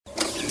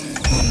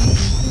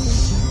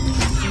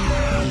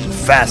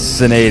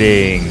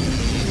fascinating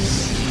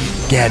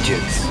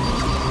gadgets,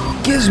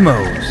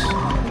 gizmos,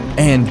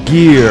 and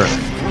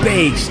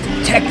gear-based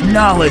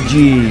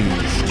technologies.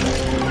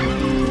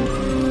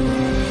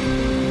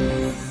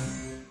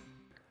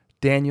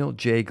 Daniel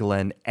J.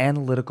 Glenn,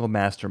 Analytical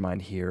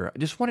Mastermind here. I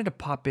just wanted to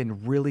pop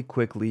in really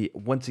quickly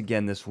once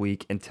again this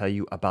week and tell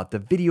you about the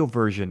video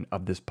version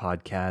of this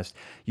podcast.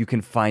 You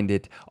can find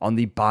it on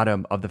the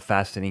bottom of the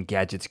Fascinating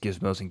Gadgets,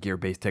 Gizmos, and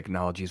Gear-Based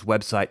Technologies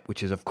website,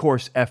 which is, of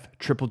course,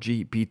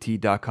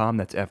 fgbt.com.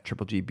 That's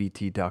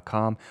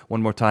fgbt.com.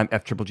 One more time,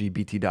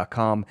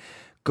 fgbt.com.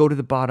 Go to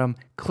the bottom,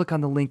 click on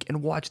the link,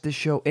 and watch this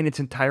show in its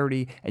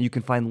entirety, and you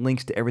can find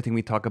links to everything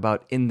we talk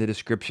about in the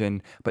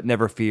description. But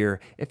never fear,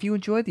 if you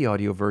enjoy the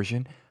audio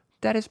version,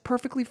 that is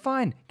perfectly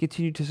fine.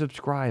 Continue to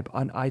subscribe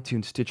on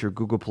iTunes, Stitcher,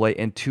 Google Play,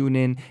 and tune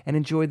in and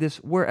enjoy this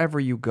wherever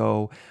you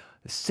go.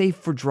 Safe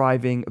for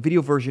driving.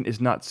 Video version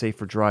is not safe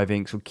for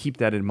driving, so keep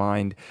that in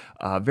mind.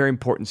 Very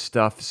important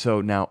stuff.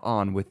 So now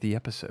on with the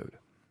episode.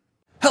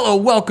 Hello,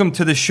 welcome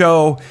to the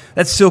show.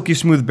 That silky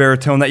smooth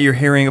baritone that you're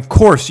hearing, of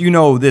course, you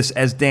know this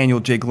as Daniel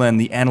J. Glenn,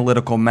 the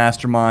Analytical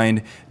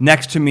Mastermind.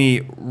 Next to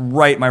me,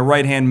 my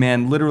right-hand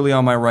man, literally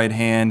on my right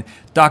hand,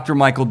 Dr.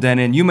 Michael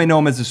Dennin. You may know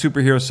him as the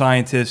superhero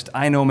scientist.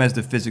 I know him as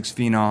the physics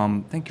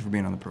phenom. Thank you for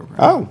being on the program.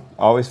 Oh,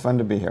 always fun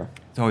to be here.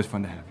 It's always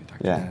fun to have you,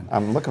 Dr. Dennin.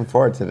 I'm looking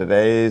forward to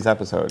today's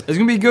episode. It's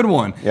going to be a good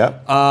one.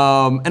 Yep.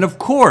 And of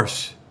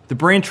course, the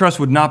Brain Trust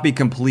would not be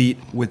complete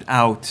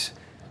without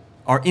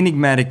our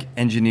enigmatic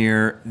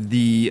engineer,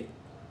 the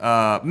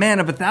man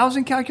of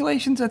 1,000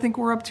 calculations, I think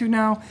we're up to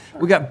now.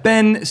 We got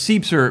Ben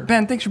Siepser.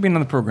 Ben, thanks for being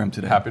on the program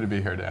today. Happy to be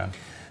here, Dan.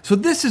 So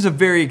this is a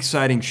very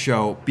exciting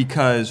show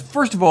because,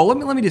 first of all,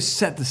 let me just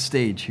set the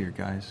stage here,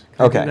 guys.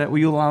 Can I do that? Will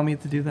you allow me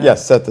to do that?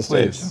 Yes, set the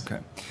stage. Please.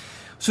 Okay.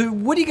 So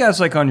what do you guys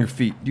like on your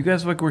feet? Do you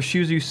guys like wear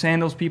shoes? Are you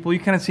sandals people? You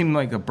kind of seem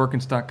like a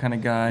Birkenstock kind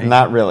of guy.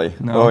 Not really.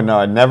 No? Oh, no.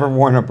 I've never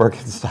worn a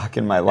Birkenstock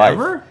in my life.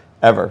 Ever?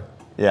 Ever.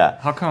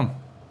 Yeah. How come?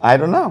 I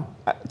don't know.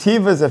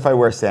 Tevas if I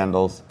wear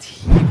sandals.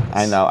 Tevas.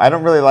 I know. I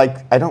don't really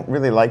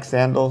like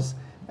sandals,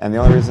 and the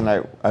only reason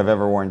I've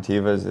ever worn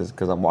Tevas is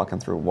because I'm walking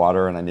through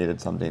water and I needed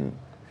something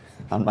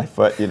on my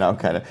foot, kind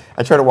of.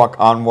 I try to walk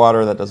on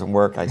water. That doesn't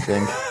work, I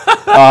think.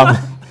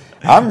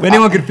 If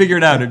anyone could figure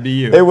it out, it'd be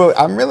you.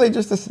 I'm really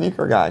just a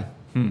sneaker guy.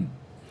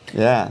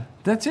 Yeah.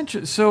 That's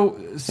interesting. So,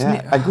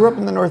 I grew up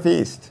in the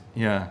Northeast.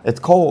 Yeah. It's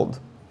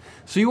cold.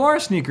 So you are a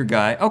sneaker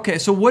guy. Okay,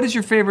 so what is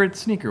your favorite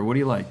sneaker? What do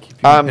you like?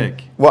 If you could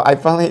pick? Well, I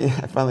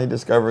finally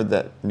discovered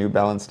that New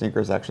Balance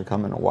sneakers actually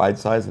come in a wide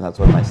size, and that's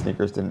why my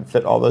sneakers didn't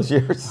fit all those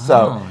years.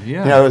 So,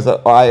 it was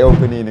an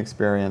eye-opening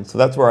experience. So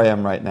that's where I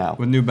am right now.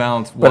 With New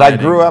Balance. But I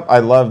grew up, I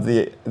love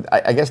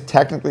I guess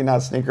technically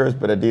not sneakers,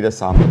 but Adidas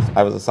Sambas.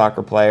 I was a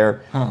soccer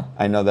player. Huh.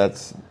 I know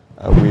that's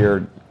a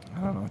weird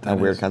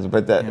concept,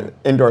 but the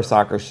indoor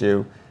soccer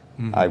shoe,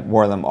 I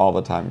wore them all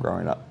the time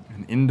growing up.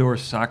 An indoor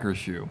soccer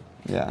shoe.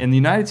 Yeah. In the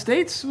United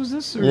States, was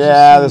this? Or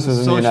this was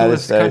in the United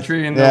States. Socialist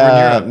country in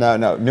Europe?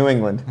 No, New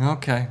England.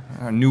 Okay.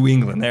 New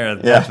England,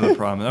 that's the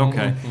problem.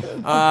 Okay.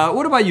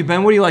 What about you,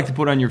 Ben? What do you like to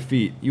put on your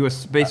feet? You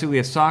basically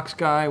a socks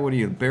guy? What are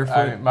you,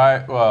 barefoot?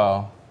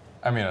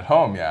 At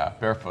home, yeah,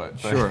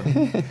 barefoot. But, sure.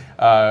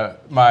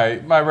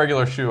 My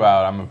regular shoe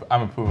out,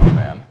 I'm a Puma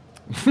fan.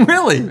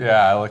 Really?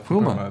 Yeah, I like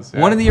Pumas. Yeah.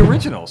 One of the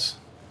originals.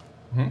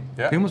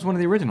 Yeah. Puma's one of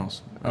the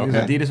originals.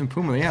 Okay. Adidas and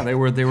Puma. Yeah, they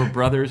were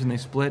brothers and they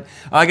split.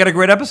 I got a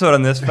great episode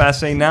on this.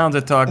 Fascinating Nouns. I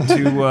talked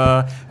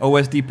to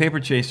OSD Paper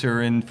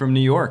Chaser from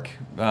New York.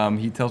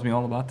 He tells me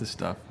all about this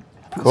stuff.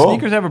 Cool.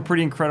 Sneakers have a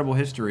pretty incredible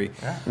history.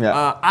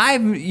 Yeah.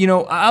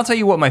 I'll tell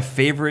you what my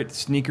favorite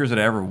sneakers that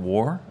I ever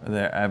wore,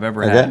 that I've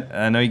ever had.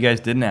 I know you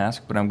guys didn't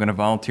ask, but I'm going to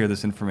volunteer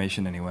this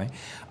information anyway.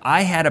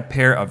 I had a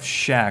pair of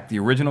Shaq, the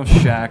original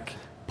Shaq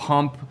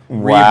pump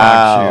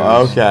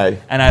Reebok shoes. Okay.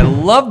 And I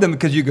loved them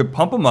because you could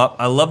pump them up.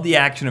 I love the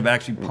action of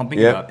actually pumping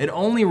it up. It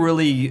only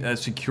really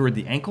secured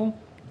the ankle.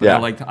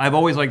 But I've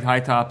always liked high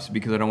tops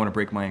because I don't want to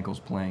break my ankles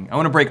playing. I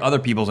want to break other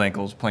people's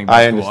ankles playing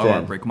basketball. I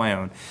want to break my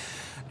own.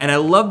 And I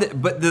loved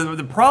it. But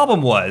the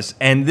problem was,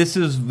 and this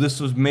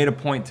was made a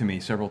point to me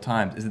several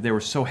times, is that they were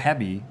so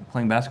heavy,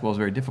 playing basketball was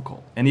very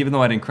difficult. And even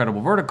though I had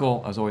incredible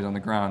vertical, I was always on the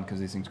ground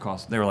because these things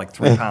they were like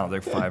 3 pounds.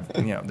 They're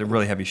 5, they're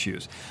really heavy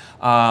shoes.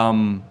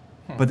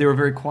 But they were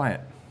very quiet.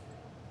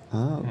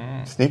 Oh,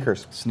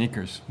 sneakers.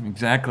 Sneakers,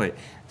 exactly.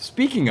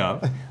 Speaking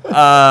of,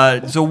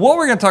 so what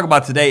we're going to talk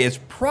about today is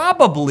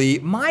probably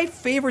my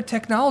favorite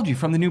technology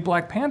from the new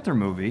Black Panther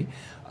movie.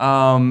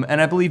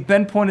 And I believe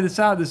Ben pointed this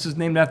out. This is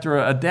named after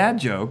a dad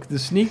joke, the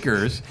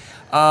sneakers.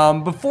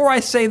 Before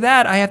I say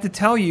that, I have to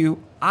tell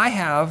you, I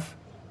have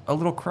a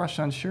little crush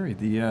on Shuri,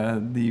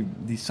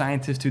 the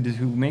scientist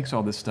who makes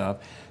all this stuff.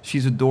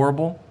 She's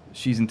adorable.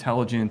 She's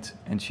intelligent,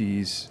 and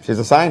she's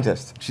a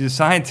scientist. She's a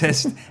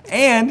scientist,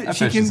 and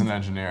she's an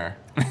engineer.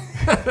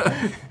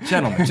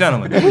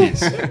 Gentlemen,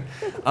 please.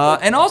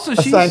 And also,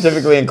 she's a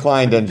scientifically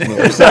inclined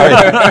engineer. Sorry.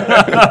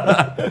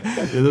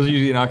 Those are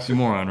usually an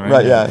oxymoron, right?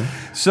 Right. Yeah.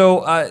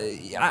 So,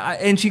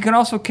 and she can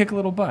also kick a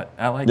little butt.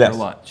 I like her a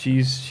lot.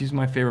 She's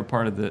my favorite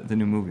part of the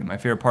new movie. My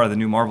favorite part of the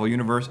new Marvel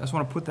universe. I just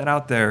want to put that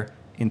out there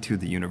into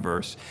the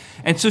universe.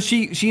 And so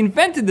she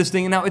invented this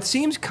thing. And now it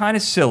seems kind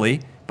of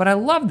silly, but I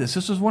love this.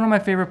 This was one of my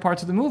favorite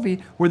parts of the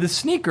movie, where the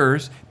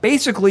sneakers,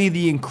 basically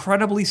the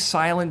incredibly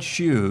silent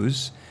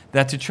shoes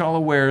that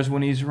T'Challa wears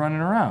when he's running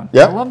around.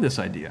 Yep. I love this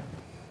idea.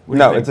 What do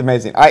you No, think? it's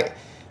amazing.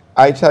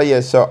 I tell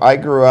you, so I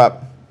grew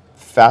up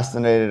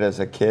fascinated as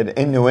a kid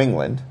in New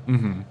England,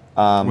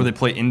 Where they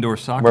play indoor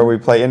soccer. where we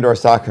play indoor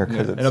soccer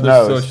because it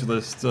Another snows.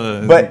 socialist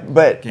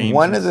But games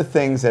one and of the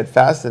things that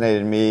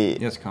fascinated me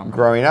Yes, Comrade.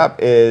 growing up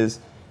is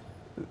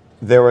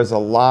there was a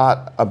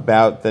lot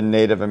about the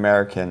Native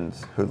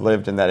Americans who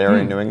lived in that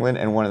area in New England,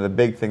 and one of the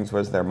big things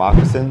was their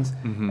moccasins,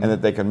 and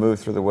that they could move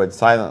through the woods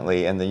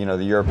silently. And the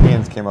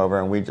Europeans came over,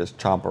 and we just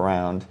tromp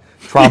around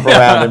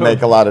and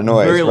make a lot of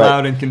noise. Very right?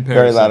 loud in comparison.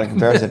 Very loud in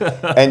comparison.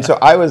 And so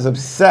I was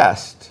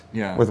obsessed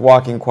Yeah. with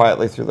walking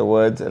quietly through the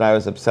woods, and I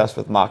was obsessed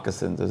with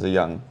moccasins as a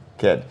young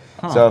kid.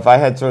 So if I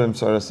had sort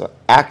of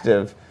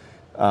active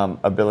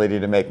ability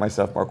to make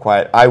myself more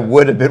quiet, I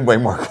would have been way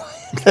more quiet.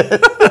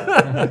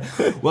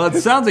 Well, it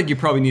sounds like you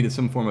probably needed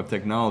some form of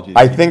technology.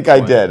 I think I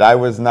did. I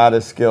was not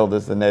as skilled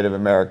as the Native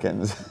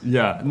Americans.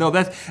 Yeah, no,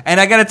 and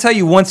I got to tell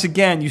you, once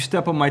again, you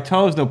step on my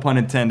toes, no pun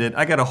intended.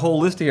 I got a whole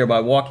list here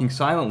about walking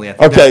silently. I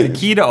think Okay, that's the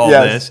key to all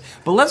yes. this.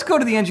 But let's go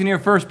to the engineer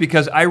first,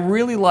 because I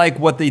really like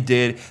what they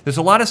did. There's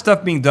a lot of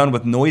stuff being done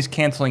with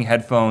noise-canceling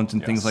headphones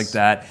and things Yes. like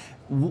that.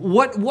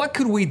 What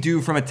could we do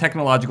from a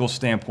technological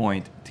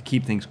standpoint to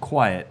keep things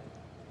quiet?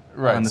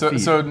 on Right. the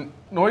feed? So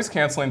noise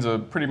canceling is a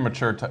pretty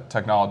mature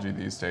technology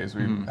these days.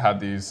 We've had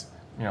these,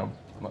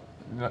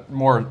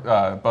 more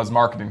buzz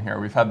marketing here.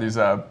 We've had these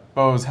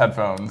Bose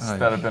headphones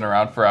that have been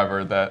around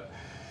forever. That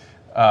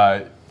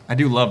I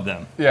do love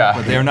them. Yeah.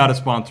 But they are not a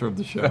sponsor of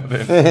the show.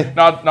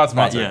 not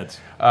sponsored.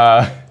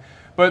 yet.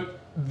 But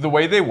the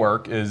way they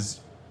work is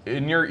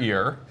in your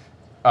ear.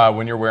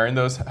 When you're wearing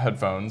those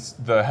headphones,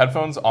 the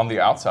headphones on the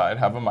outside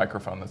have a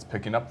microphone that's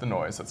picking up the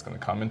noise that's going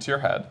to come into your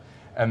head,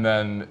 and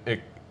then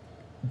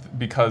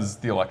because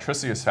the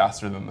electricity is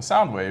faster than the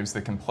sound waves,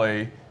 they can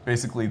play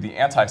basically the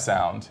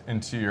anti-sound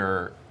into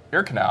your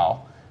ear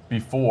canal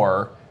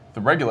before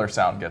the regular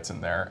sound gets in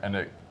there, and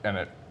it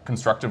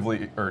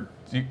constructively or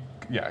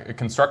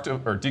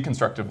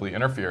deconstructively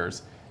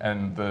interferes,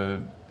 and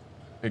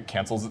it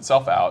cancels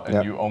itself out, and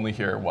Yep. you only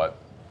hear what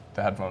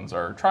the headphones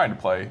are trying to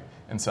play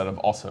instead of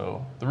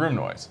also the room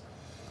noise.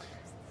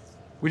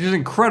 Which is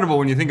incredible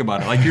when you think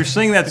about it. Like, you're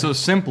saying that so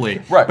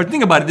simply. Right. But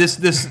think about it.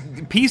 This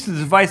piece of the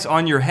device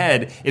on your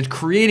head is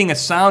creating a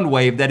sound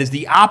wave that is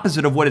the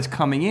opposite of what is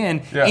coming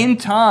in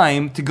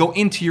time to go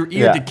into your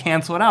ear Yeah. to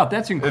cancel it out.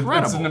 That's incredible.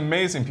 It's an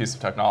amazing piece of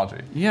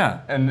technology. Yeah.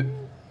 And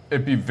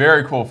it'd be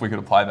very cool if we could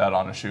apply that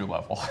on a shoe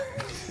level.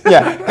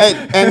 Yeah,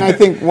 and I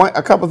think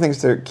a couple things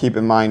to keep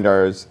in mind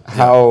is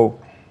how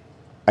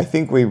I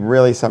think we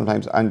really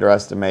sometimes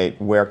underestimate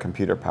where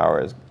computer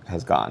power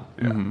has gone.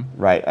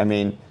 Right? I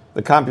mean,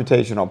 the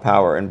computational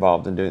power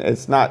involved in doing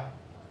it's not.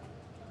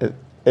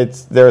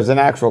 There's an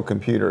actual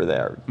computer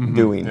there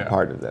doing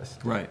part of this.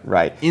 Right.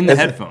 Right. In the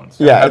It's- headphones.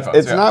 Yeah, Headphones,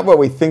 it's yeah. not what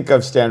we think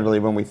of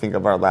standardly when we think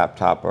of our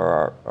laptop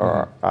or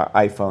our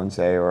iPhone,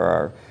 say, or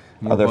our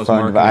other buzz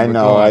phone. marketing, I but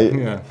know. go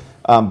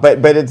on. Yeah.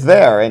 But it's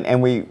there,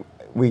 and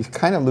we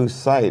kind of lose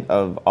sight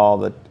of all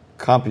the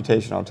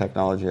computational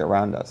technology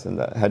around us, and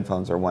the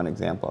headphones are one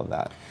example of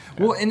that.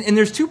 Well, and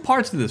there's two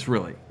parts to this,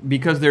 really,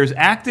 because there's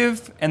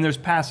active and there's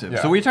passive.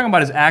 Yeah. So what you're talking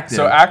about is active.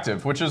 So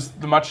active, which is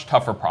the much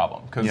tougher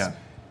problem, because Yeah.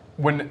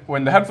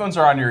 when the headphones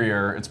are on your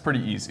ear, it's pretty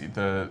easy.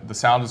 The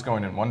sound is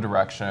going in one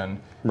direction.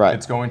 Right.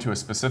 It's going to a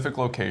specific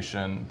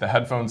location. The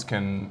headphones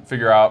can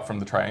figure out from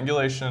the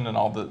triangulation and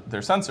all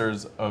their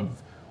sensors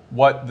of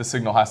what the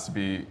signal has to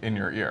be in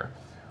your ear.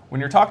 When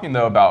you're talking,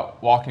 though,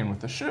 about walking with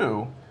the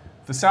shoe,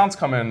 the sounds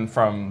come in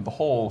from the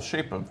whole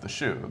shape of the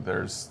shoe.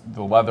 There's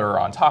the leather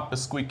on top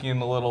is squeaking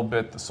a little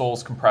bit, the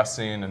sole's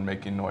compressing and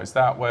making noise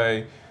that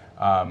way.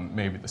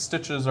 Maybe the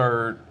stitches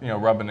are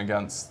rubbing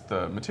against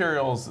the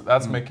materials,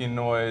 that's making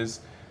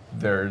noise.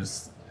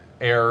 There's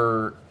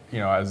air,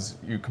 as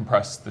you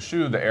compress the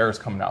shoe, the air is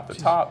coming out the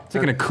top. It's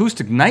like an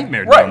acoustic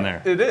nightmare Right, down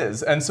there. it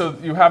is. And so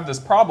you have this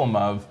problem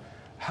of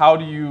how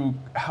do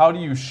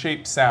you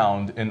shape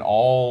sound in the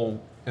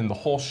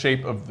whole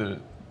shape of the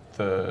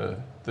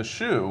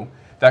shoe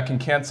that can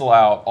cancel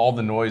out all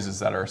the noises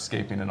that are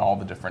escaping in all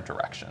the different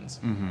directions.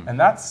 And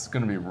that's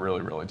going to be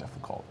really, really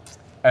difficult.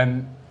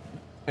 And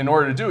in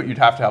order to do it, you'd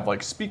have to have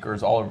like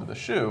speakers all over the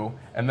shoe,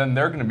 and then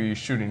they're going to be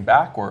shooting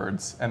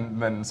backwards,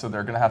 and then so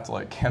they're going to have to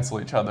like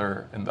cancel each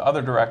other in the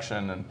other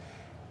direction. And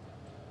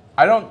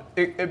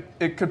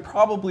it could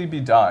probably be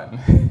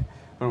done,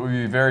 but it would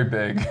be very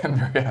big and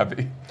very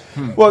heavy.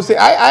 Well, see,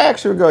 I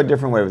actually would go a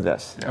different way with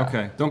this. Yeah.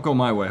 Okay, don't go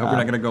my way. Hope you're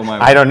not going to go my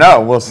way. I don't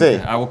know. We'll see.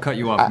 I will cut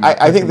you off.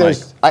 I think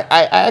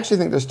I actually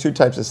think there's two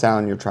types of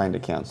sound you're trying to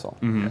cancel.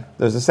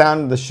 There's the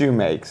sound the shoe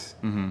makes,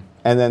 and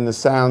then the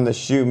sound the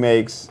shoe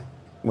makes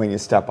when you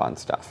step on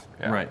stuff.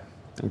 Yeah. Right.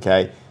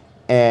 Okay,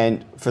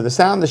 and for the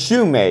sound the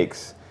shoe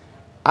makes,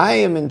 I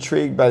am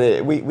intrigued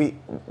by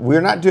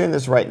we're not doing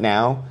this right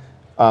now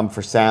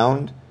for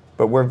sound,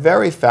 but we're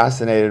very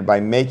fascinated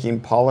by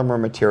making polymer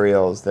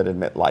materials that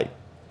emit light.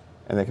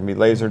 and they can be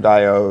laser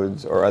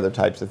diodes or other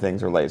types of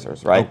things or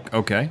lasers, right?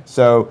 Okay.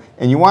 So,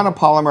 and you want a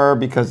polymer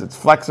because it's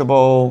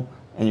flexible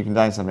and you can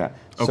design something out.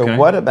 So Okay.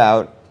 what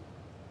about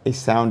a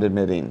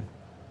sound-emitting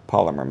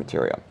polymer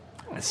material?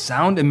 A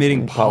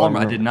sound-emitting polymer.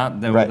 I did not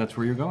know Right. that's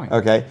where you're going.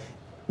 Okay.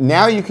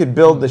 Now you could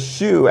build the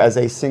shoe as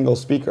a single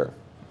speaker,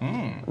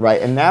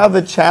 right? And now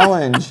the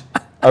challenge,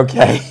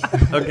 okay.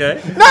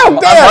 Okay. No,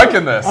 Dan! I'm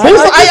liking this.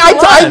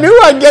 I knew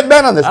I'd get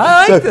Ben on this.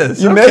 I like So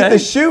this, you okay. make the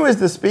shoe as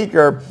the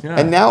speaker, Yeah.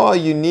 and now all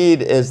you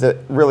need is the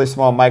really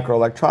small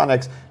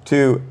microelectronics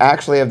to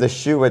actually have the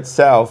shoe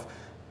itself.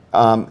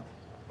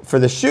 For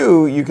the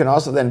shoe, you can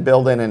also then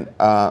build in an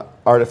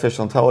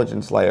artificial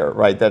intelligence layer,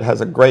 right, that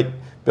has a great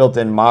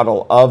built-in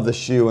model of the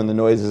shoe and the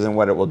noises and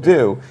what it will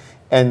do.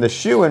 And the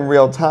shoe in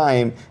real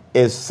time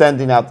is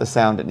sending out the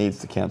sound it needs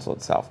to cancel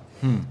itself.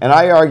 And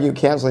I argue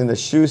canceling the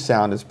shoe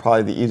sound is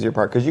probably the easier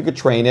part because you could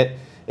train it.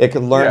 It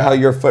could learn Yeah. how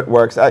your foot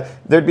works.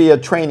 There'd be a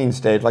training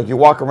stage, like you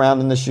walk around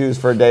in the shoes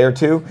for a day or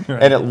two,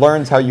 and it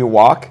learns how you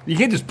walk. You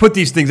can't just put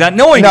these things on.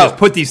 No one can No. just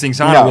put these things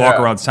on No. and walk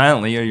Yeah. around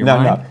silently. You're No,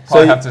 mind. no. Probably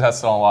So you- have to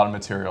test it on a lot of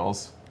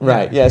materials.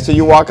 Right. Yeah. So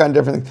you walk on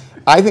different things.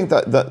 I think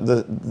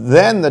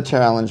then the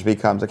challenge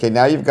becomes, okay,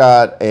 now you've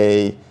got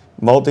a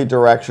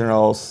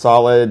multi-directional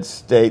solid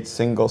state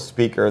single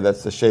speaker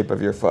that's the shape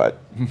of your foot,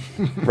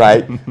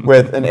 right?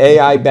 With an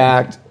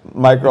AI-backed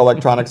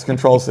microelectronics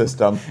control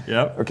system.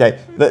 Yep. Okay.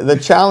 The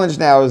challenge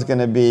now is going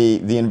to be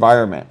the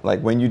environment.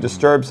 Like when you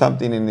disturb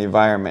something in the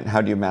environment,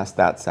 how do you mask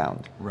that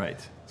sound? Right.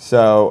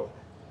 So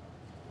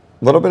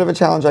a little bit of a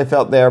challenge I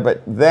felt there,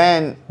 but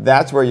then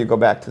that's where you go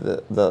back to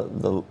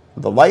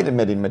the light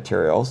emitting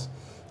materials,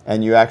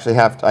 and you actually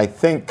have to, I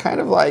think, kind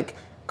of like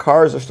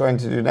cars are starting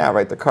to do now,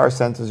 right? The car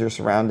senses your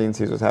surroundings,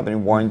 sees what's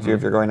happening, warns you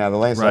if you're going out of the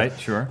lane. So Right,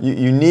 sure.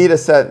 You need a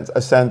set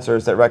of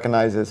sensors that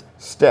recognizes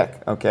stick,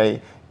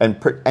 okay,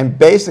 and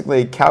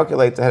basically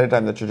calculates ahead of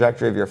time the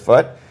trajectory of your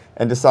foot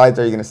and decides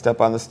are you going to step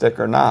on the stick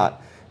or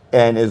not,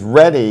 and is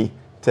ready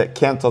to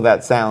cancel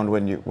that sound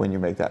when you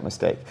make that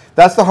mistake.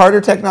 That's the harder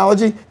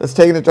technology. That's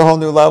taking it to a whole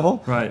new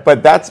level. Right.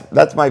 But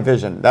that's my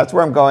vision. That's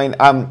where I'm going.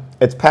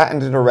 It's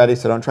patented already,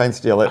 so don't try and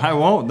steal it. I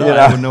won't. No, You I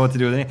know? wouldn't know what to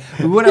do with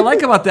it. What I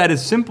like about that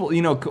is simple.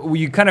 You know,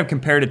 you kind of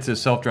compared it to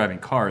self-driving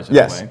cars in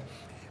Yes. a way.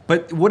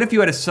 But what if you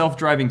had a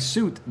self-driving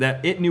suit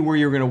that it knew where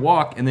you were going to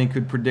walk and then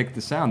could predict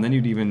the sound? Then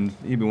you'd even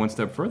one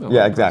step further. along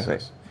Yeah, the exactly.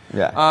 process.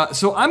 Yeah.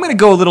 So I'm going to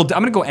go I'm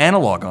going to go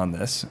analog on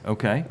this.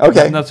 Okay.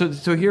 Okay. No,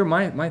 so here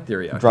my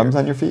theory. Out Drums here.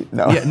 on your feet?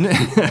 No.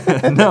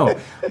 Yeah, no.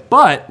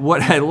 But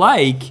what I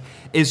like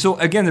is, so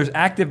again, there's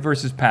active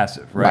versus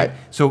passive, right? Right.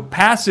 So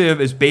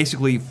passive is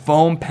basically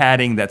foam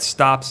padding that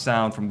stops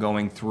sound from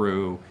going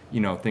through,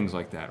 things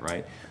like that,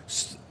 right?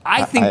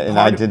 I think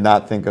I did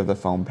not think of the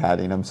foam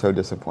padding. I'm so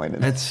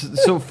disappointed.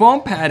 so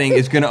foam padding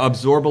is going to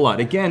absorb a lot.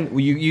 Again,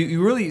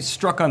 you really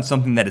struck on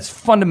something that is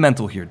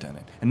fundamental here,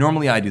 Dennett. And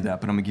normally I do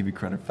that, but I'm going to give you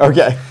credit for it.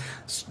 Okay.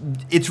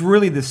 It's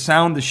really the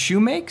sound the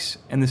shoe makes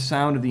and the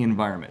sound of the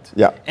environment.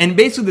 Yeah. And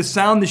basically the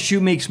sound the shoe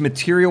makes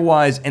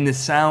material-wise and the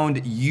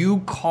sound you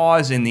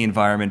cause in the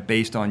environment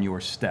based on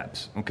your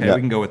steps. Okay, Yeah.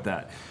 we can go with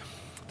that.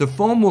 The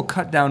foam will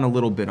cut down a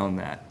little bit on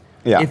that.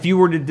 Yeah. If you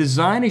were to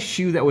design a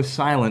shoe that was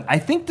silent, I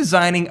think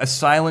designing a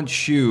silent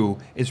shoe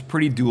is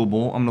pretty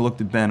doable. I'm going to look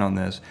to Ben on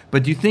this.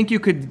 But do you think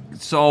you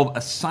could solve a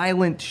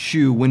silent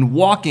shoe when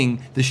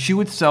walking, the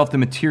shoe itself, the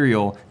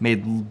material,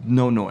 made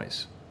no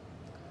noise?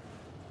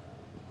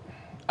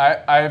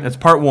 That's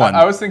part one.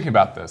 I was thinking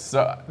about this.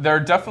 So there are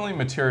definitely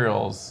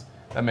materials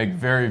that make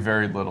very,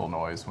 very little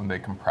noise when they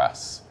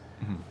compress.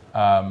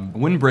 A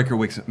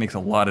windbreaker makes a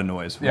lot of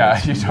noise. Yeah,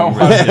 you don't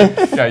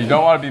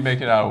want to be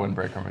making it out of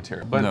windbreaker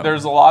material. But No.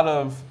 there's a lot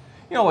of,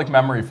 like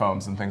memory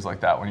foams and things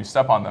like that. When you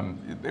step on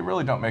them, they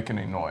really don't make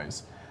any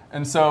noise.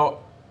 And so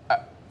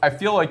I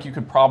feel like you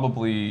could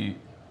probably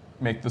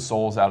make the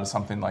soles out of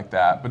something like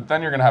that. But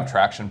then you're going to have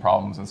traction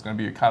problems, and it's going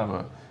to be kind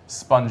of a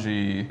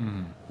spongy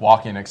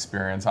walking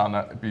experience.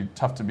 It'd be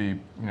tough to be,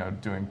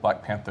 doing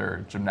Black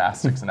Panther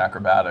gymnastics and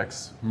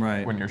acrobatics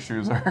Right. when your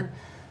shoes are,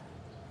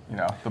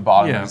 the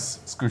bottom Yeah. is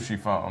squishy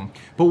foam.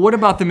 But what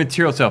about the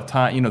material itself?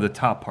 The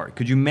top part.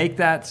 Could you make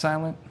that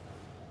silent?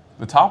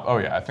 The top? Oh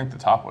yeah, I think the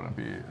top wouldn't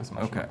be as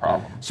much of a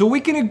problem. So we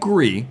can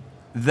agree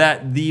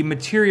that the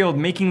material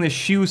making the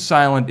shoe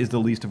silent is the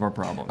least of our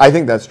problems. I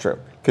think that's true.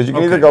 Because you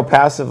can either Okay. go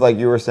passive, like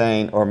you were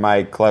saying, or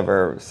my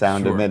clever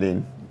sound Sure.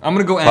 emitting. I'm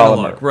going to go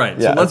analog. Polymer. Right.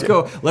 Yeah, so let's okay.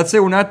 go. Let's say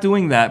we're not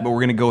doing that, but we're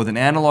going to go with an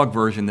analog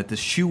version that the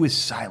shoe is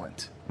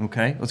silent.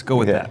 Okay? Let's go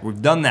with Okay. that.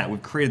 We've done that.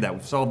 We've created that.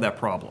 We've solved that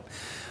problem.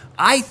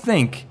 I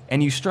think,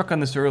 and you struck on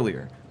this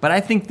earlier, but I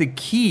think the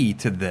key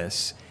to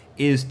this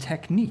is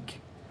technique.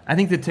 I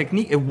think the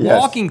technique,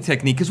 walking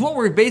technique, because what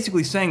we're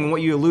basically saying, and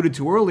what you alluded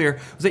to earlier,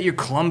 was that you're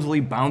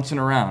clumsily bouncing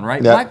around,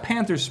 right? Yeah. Black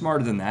Panther's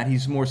smarter than that.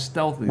 He's more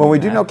stealthy. Well, than we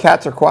do that. know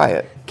cats are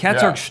quiet.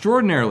 Cats Yeah. are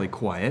extraordinarily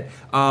quiet,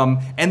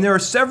 and there are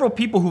several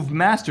people who've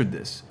mastered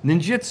this.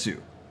 Ninjutsu.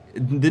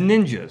 The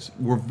ninjas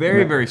were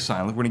very, very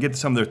silent. We're going to get to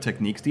some of their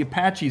techniques. The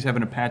Apaches have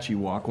an Apache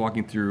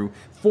walking through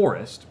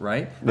forest,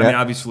 right? I Yeah. mean,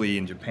 obviously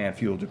in Japan,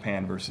 feudal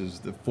Japan versus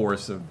the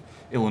forests of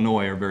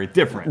Illinois are very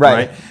different,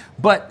 Right. right?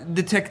 But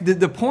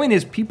the point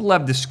is, people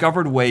have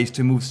discovered ways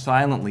to move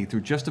silently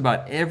through just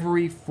about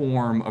every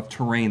form of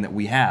terrain that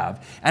we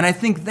have. And I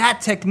think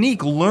that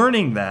technique,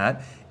 learning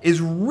that, is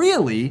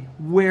really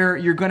where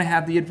you're going to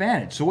have the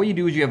advantage. So what you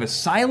do is you have a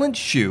silent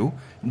shoe,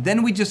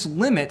 then we just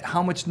limit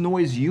how much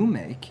noise you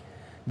make.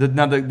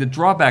 Now, the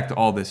drawback to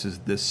all this is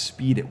the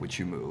speed at which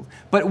you move.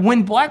 But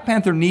when Black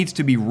Panther needs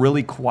to be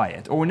really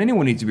quiet, or when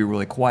anyone needs to be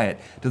really quiet,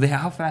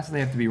 how fast do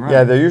they have to be running?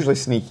 Yeah, they're usually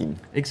sneaking.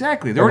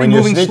 Exactly. They're And already when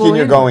moving you're sneaking, slowly.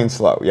 you're going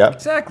slow. Yep.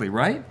 Exactly,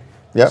 right?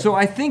 Yep. So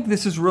I think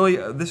this is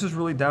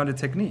really down to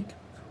technique.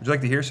 Would you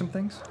like to hear some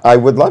things? I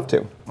would love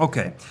to.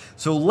 Okay.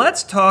 So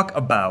let's talk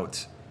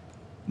about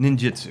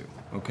ninjutsu,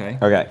 okay?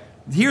 Okay.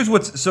 Here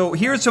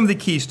are some of the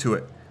keys to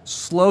it.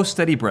 Slow,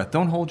 steady breath.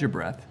 Don't hold your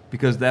breath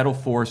because that'll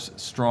force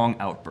strong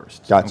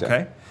outbursts. Gotcha.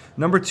 Okay?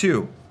 Number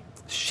 2,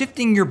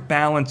 shifting your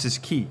balance is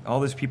key. All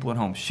these people at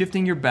home,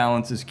 shifting your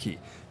balance is key.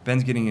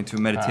 Ben's getting into a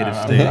meditative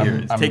state here.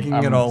 He's taking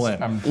it all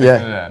in. I'm taking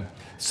Yeah. it in.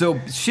 So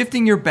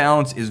shifting your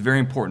balance is very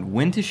important.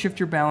 When to shift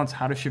your balance,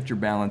 how to shift your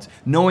balance,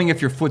 knowing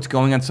if your foot's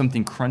going on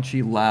something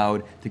crunchy,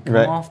 loud, to come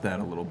Right. off that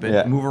a little bit,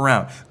 Yeah. move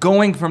around.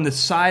 Going from the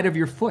side of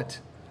your foot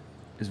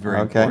is very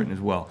Okay. important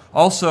as well.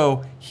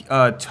 Also,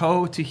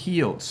 toe to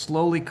heel,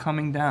 slowly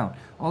coming down.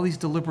 All these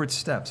deliberate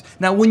steps.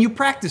 Now, when you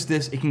practice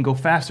this, it can go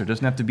faster. It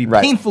doesn't have to be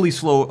Right. painfully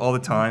slow all the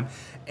time.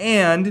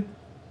 And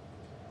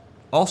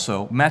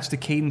also, match the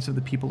cadence of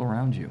the people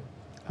around you,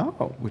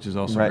 Oh. which is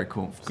also Right. very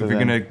cool. So If you're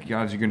then-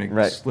 gonna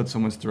Right. slit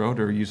someone's throat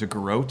or use a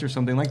garrote or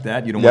something like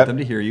that, you don't Yep. want them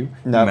to hear you.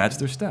 No. You match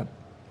their step.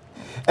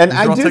 And These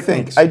are all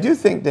techniques. I do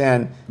think,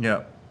 Dan, Yeah.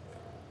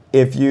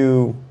 if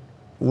you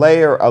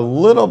layer a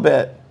little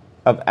bit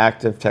of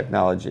active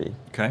technology,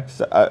 Okay.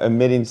 so,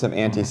 emitting some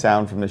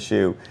anti-sound from the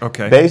shoe,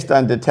 Okay. based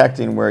on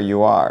detecting where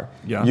you are,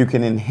 Yeah. you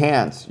can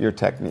enhance your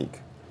technique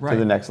to Right.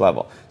 the next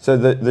level. So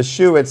the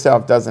shoe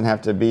itself doesn't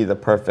have to be the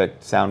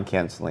perfect sound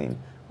canceling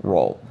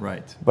roll.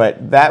 Right.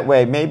 But that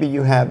way, maybe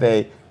you have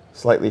a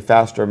slightly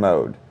faster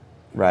mode,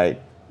 right,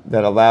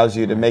 that allows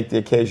you to make the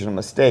occasional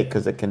mistake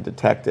because it can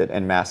detect it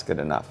and mask it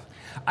enough.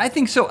 I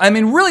think so. I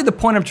mean, really, the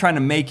point I'm trying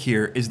to make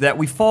here is that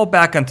we fall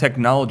back on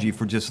technology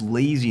for just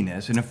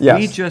laziness. And if we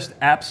Yes. just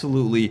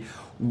absolutely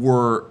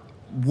were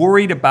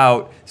worried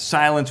about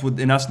silence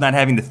and us not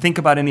having to think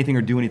about anything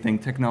or do anything,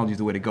 technology is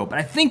the way to go. But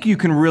I think you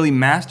can really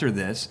master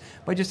this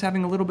by just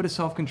having a little bit of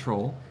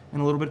self-control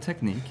and a little bit of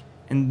technique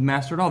and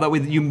master it all. That way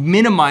you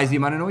minimize the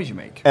amount of noise you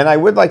make. And I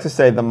would like to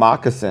say the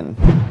moccasin,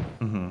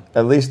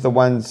 at least the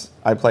ones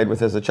I played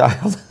with as a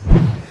child,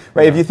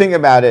 right? If you think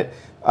about it,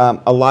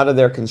 a lot of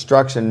their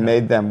construction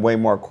made them way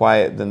more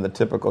quiet than the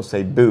typical,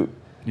 say, boot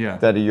Yeah.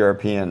 that a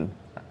European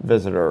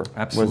visitor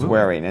Absolutely. was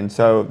wearing. And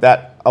so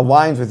that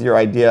aligns with your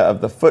idea of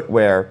the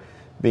footwear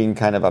being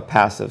kind of a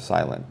passive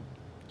silent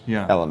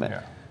Yeah. element. Yeah.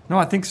 No,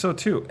 I think so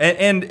too.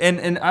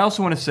 And I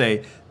also want to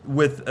say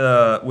with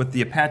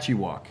the Apache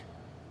walk,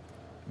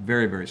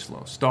 very, very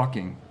slow.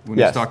 Stalking, when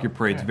you Yes. stalk your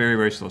prey, it's very,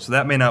 very slow. So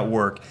that may not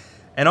work.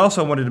 And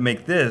also I wanted to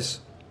make this.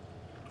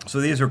 So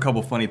these are a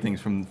couple funny things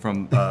from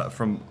an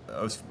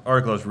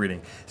article I was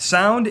reading.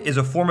 Sound is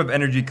a form of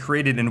energy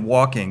created in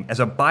walking as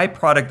a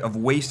byproduct of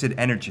wasted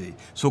energy.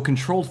 So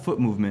controlled foot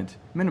movement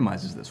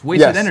minimizes this.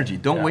 Wasted Yes. energy.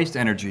 Don't Yeah. waste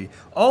energy.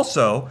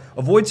 Also,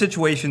 avoid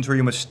situations where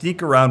you must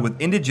sneak around with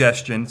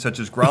indigestion, such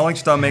as growling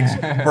stomachs,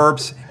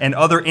 burps, and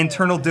other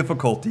internal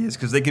difficulties,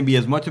 because they can be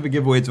as much of a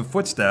giveaway as a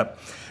footstep.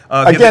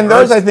 Again,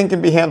 those I think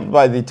can be handled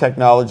by the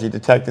technology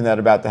detecting that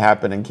about to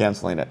happen and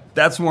canceling it.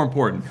 That's more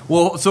important.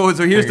 Well, so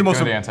here's the most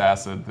Good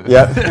antacid.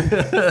 Yeah.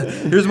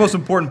 Here's the most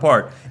important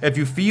part. If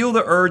you feel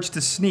the urge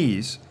to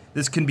sneeze,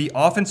 this can be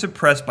often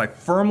suppressed by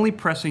firmly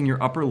pressing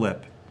your upper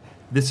lip.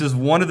 This is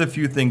one of the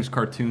few things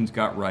cartoons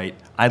got right.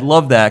 I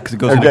love that because it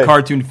goes into Okay.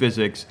 cartoon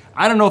physics.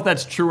 I don't know if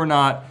that's true or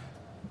not,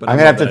 but I'm I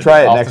going to love have to that.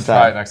 try it I'll have next to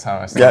try it time. next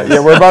time I see Yeah, it. yeah,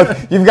 we're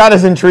both. You've got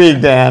us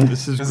intrigued, Dan.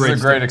 This is This great.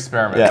 is a great stuff.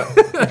 experiment.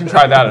 Yeah. You can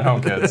try that at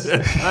home, kids. I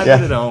did it Yeah,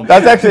 at home.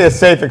 that's actually a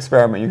safe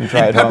experiment. You can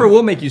try it. Pepper home.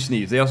 will make you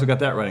sneeze. They also got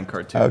that right in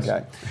cartoons.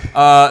 Okay.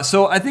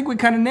 So I think we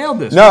kind of nailed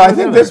this. No, I What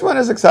think do this one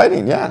is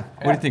exciting. Yeah.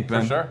 What do you think, for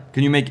Ben? sure.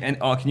 Can you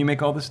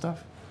make all this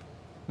stuff?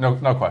 No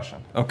question.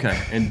 Okay,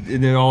 and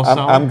it all I'm,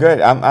 solid? I'm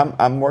good.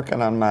 I'm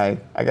working on my.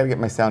 I got to get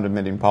my sound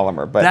emitting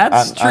polymer, but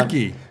That's I'm-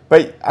 tricky.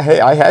 but hey,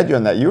 I had you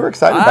on that. You were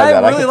excited by I that.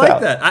 really could like tell.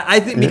 that. I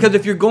think because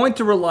if you're going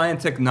to rely on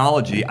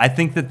technology, I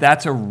think that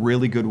that's a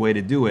really good way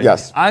to do it.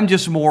 Yes. I'm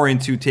just more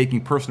into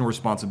taking personal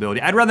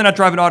responsibility. I'd rather not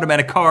drive an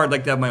automatic car. I'd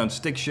like to have my own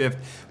stick shift,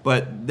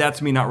 but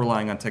that's me not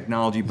relying on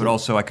technology, but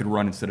also I could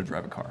run instead of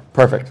drive a car.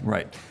 Perfect.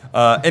 Right.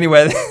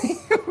 Anyway,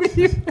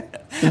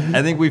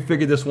 I think we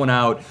figured this one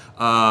out.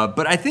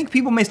 But I think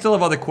people may still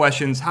have other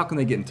questions. How can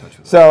they get in touch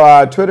with us?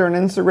 So Twitter and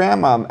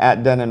Instagram, I'm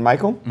at Den and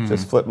Michael. Mm-hmm.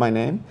 Just flip my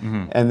name,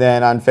 and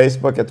then on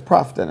Facebook, it's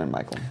Prof Den and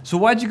Michael. So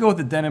why'd you go with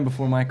the Denon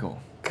before Michael?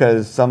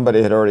 Because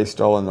somebody had already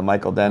stolen the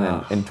Michael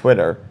Denon in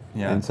Twitter,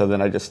 Yeah. and so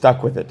then I just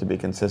stuck with it to be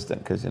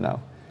consistent. Because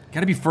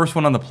Got to be first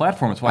one on the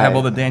platform. That's why I have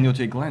all the Daniel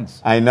J.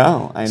 Glens. I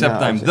know.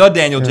 Except I'm the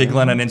Daniel J.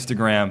 Glenn on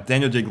Instagram,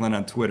 Daniel J. Glenn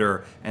on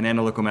Twitter, and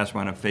Analytical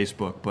Mastermind on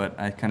Facebook. But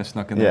I kind of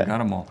snuck in there and got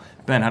them all.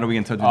 Ben, how do we get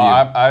in touch with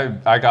you?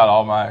 I got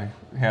all my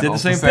handles Did the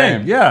same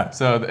thing, yeah.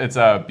 So it's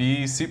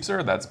B.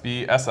 Siepser, that's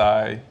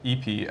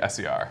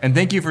BSIEPSER. And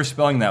thank you for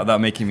spelling that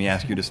without making me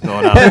ask you to spell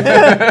it out.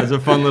 It's a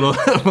fun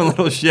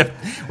little shift.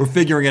 We're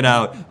figuring it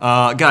out.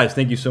 Guys,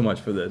 thank you so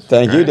much for this.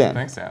 Thank you, Dan.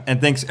 Thanks, Dan. And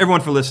thanks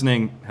everyone for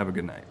listening. Have a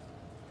good night.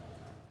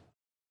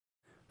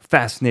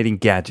 Fascinating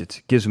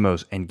Gadgets,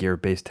 Gizmos, and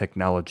Gear-Based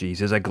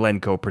Technologies is a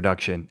Glencoe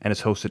production and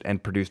is hosted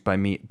and produced by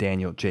me,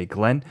 Daniel J.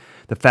 Glenn.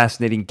 The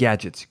Fascinating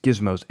Gadgets,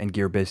 Gizmos, and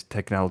Gear-Based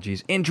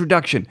Technologies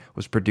introduction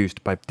was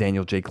produced by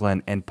Daniel J.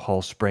 Glenn and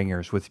Paul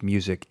Springers with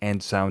music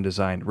and sound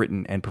design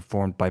written and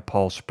performed by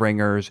Paul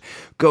Springers.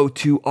 Go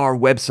to our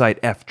website,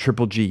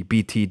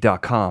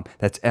 fggt.com.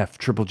 That's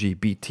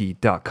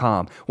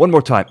fggt.com. One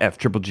more time,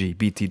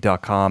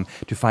 fggt.com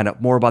to find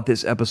out more about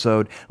this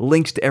episode,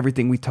 links to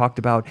everything we talked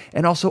about,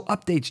 and also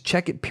updates.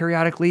 Check it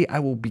periodically. I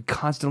will be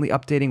constantly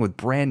updating with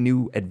brand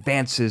new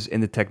advances in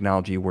the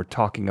technology we're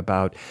talking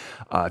about.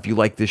 If you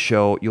like this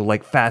show, you'll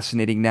like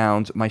Fascinating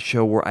Nouns, my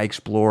show where I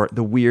explore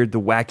the weird,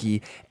 the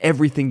wacky,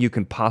 everything you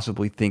can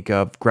possibly think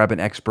of. Grab an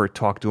expert,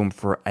 talk to them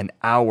for an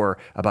hour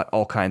about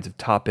all kinds of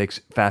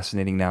topics.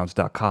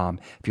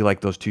 FascinatingNouns.com. If you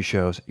like those two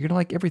shows, you're going to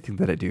like everything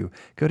that I do.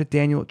 Go to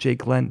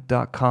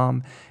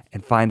DanielJGlenn.com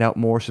and find out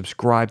more.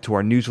 Subscribe to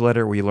our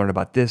newsletter where you learn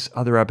about this,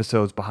 other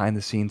episodes,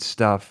 behind-the-scenes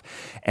stuff.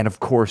 And, of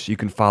course, you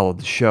can follow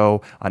the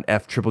show on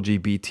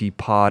FGGBT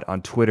Pod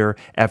on Twitter,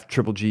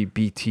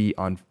 FGGBT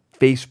on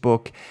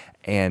Facebook,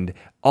 and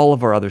all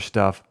of our other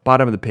stuff.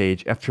 Bottom of the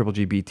page,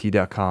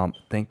 FGGBT.com.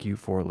 Thank you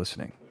for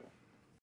listening.